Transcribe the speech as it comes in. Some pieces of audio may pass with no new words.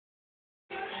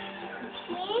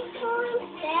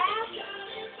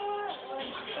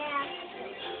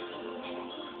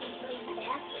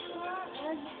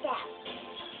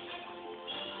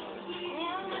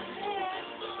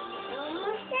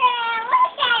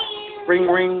Ring,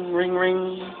 ring, ring,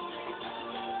 ring.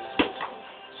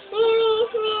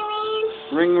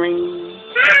 Ring, ring.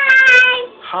 Hi.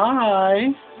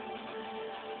 Hi.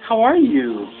 How are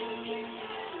you?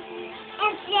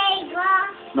 Angelica.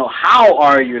 No, how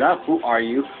are you? Not who are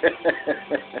you. That's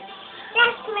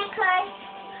my car.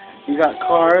 You got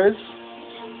cars?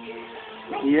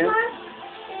 My Yeah. car.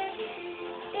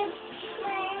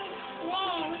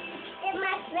 They're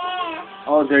my friends.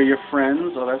 Oh, they're your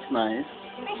friends? Oh, that's nice.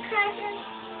 My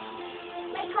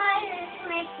car is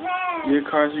my friend. Your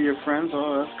cars are your friends?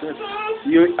 Oh, that's good.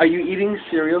 Are you eating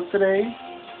cereal today?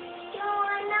 No,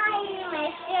 I'm not eating my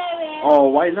cereal. Oh,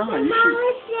 why not? My You mama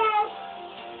should. says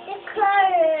the car.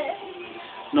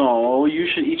 No, you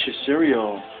should eat your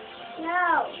cereal.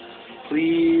 No.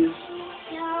 Please.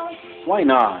 No. Why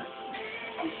not?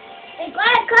 The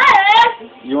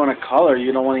car. You want to color?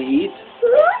 You don't want to eat?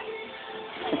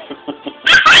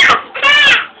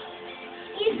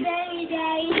 You say,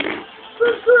 Daddy.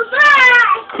 Cuckoo,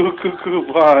 bye. Cuckoo,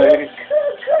 bye.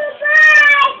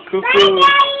 Cuckoo,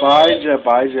 bye. Cuckoo,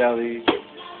 bye, Jelly.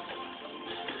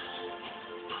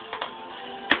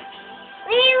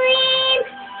 Wee.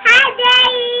 Hi,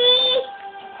 Daddy.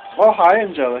 Oh, hi,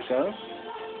 Angelica.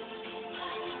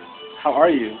 How are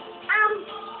you?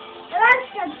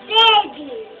 What's a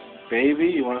baby? Baby?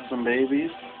 You want some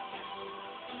babies?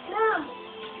 No.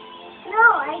 No,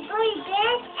 I go to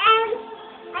bed and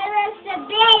I was a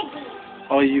baby.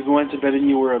 Oh, you went to bed and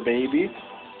you were a baby?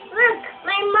 Look,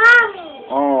 my mommy.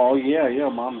 Oh, yeah,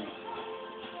 mommy.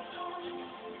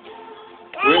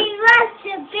 I was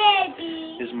a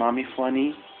baby. Is mommy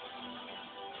funny?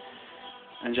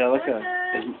 Angelica,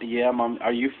 yeah, mom,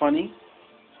 are you funny?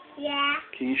 Yeah.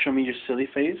 Can you show me your silly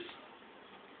face?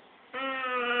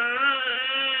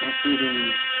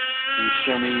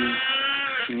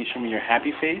 Can you show me your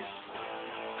happy face?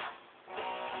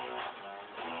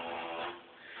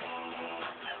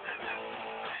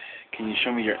 Can you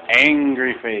show me your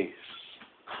angry face?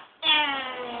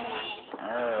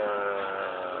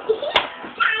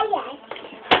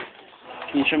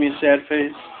 Can you show me a sad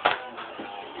face?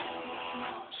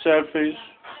 Sad face.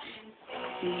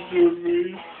 Sad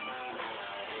face.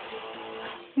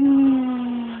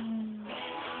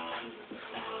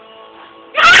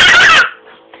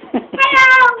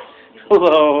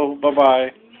 Hello.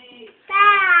 Bye-bye.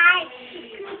 Bye.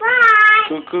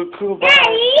 Goodbye. Cuckoo, bye.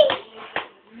 Daddy.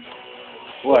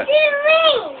 What? It's a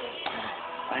ring.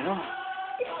 I know.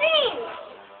 It's a ring.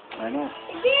 I know.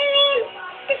 It's a ring.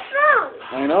 It's phone.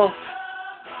 I know.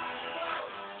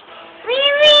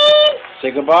 Ring. Say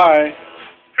goodbye.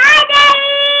 Hi,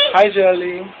 Daddy. Hi,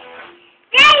 Jelly.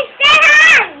 Daddy, say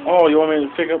hi. Oh, you want me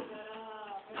to pick up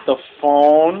the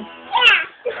phone?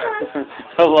 Yeah.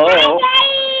 Hello. Hi,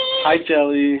 Daddy. Hi,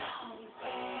 Jelly.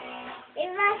 It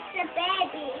was the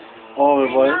baby. Oh, it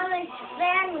My was? mom is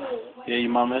funny. Yeah, your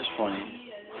mom is funny.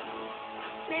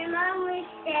 My mom is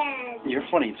dead. You're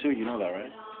funny too, you know that,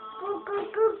 right?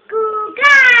 Cuckoo,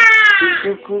 ga!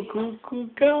 Cuckoo,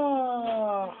 ga!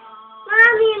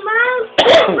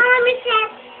 Mommy said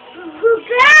cuckoo,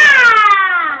 ga!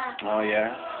 Oh, yeah?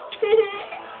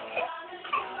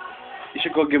 You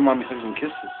should go give mommy hugs and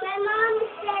kisses. My mom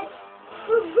said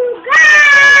cuckoo, ga!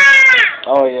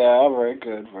 Oh, yeah, very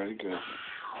good, very good.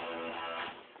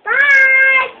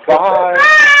 Bye! Bye!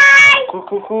 Bye!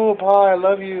 Cuckoo, bye, I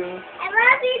love you. I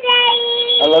love you,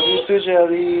 Daddy! I love you too,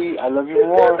 Jelly. I love you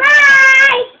more.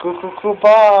 Bye! Cuckoo,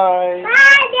 bye!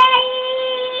 Bye,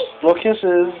 Daddy! Blow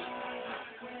kisses.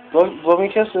 Blow me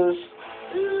kisses.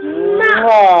 Mwah.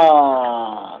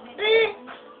 Mwah.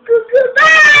 Cuckoo,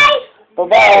 bye!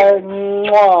 Bye-bye.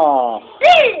 Mwah.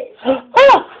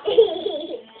 Ah!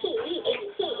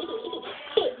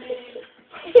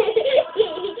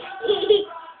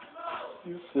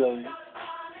 You silly.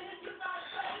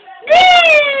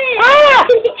 Ah!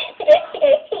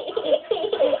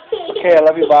 Okay, I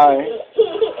love you. Bye.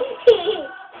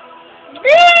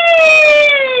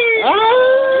 Ah!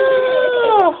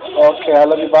 Okay, I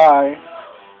love you. Bye.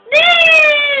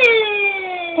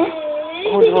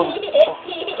 Oh, no.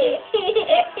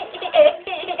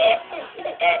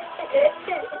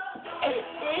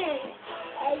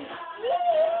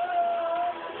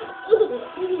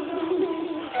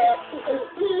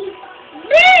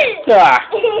 Ah.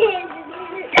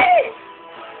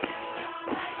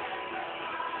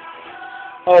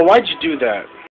 Oh, why'd you do that?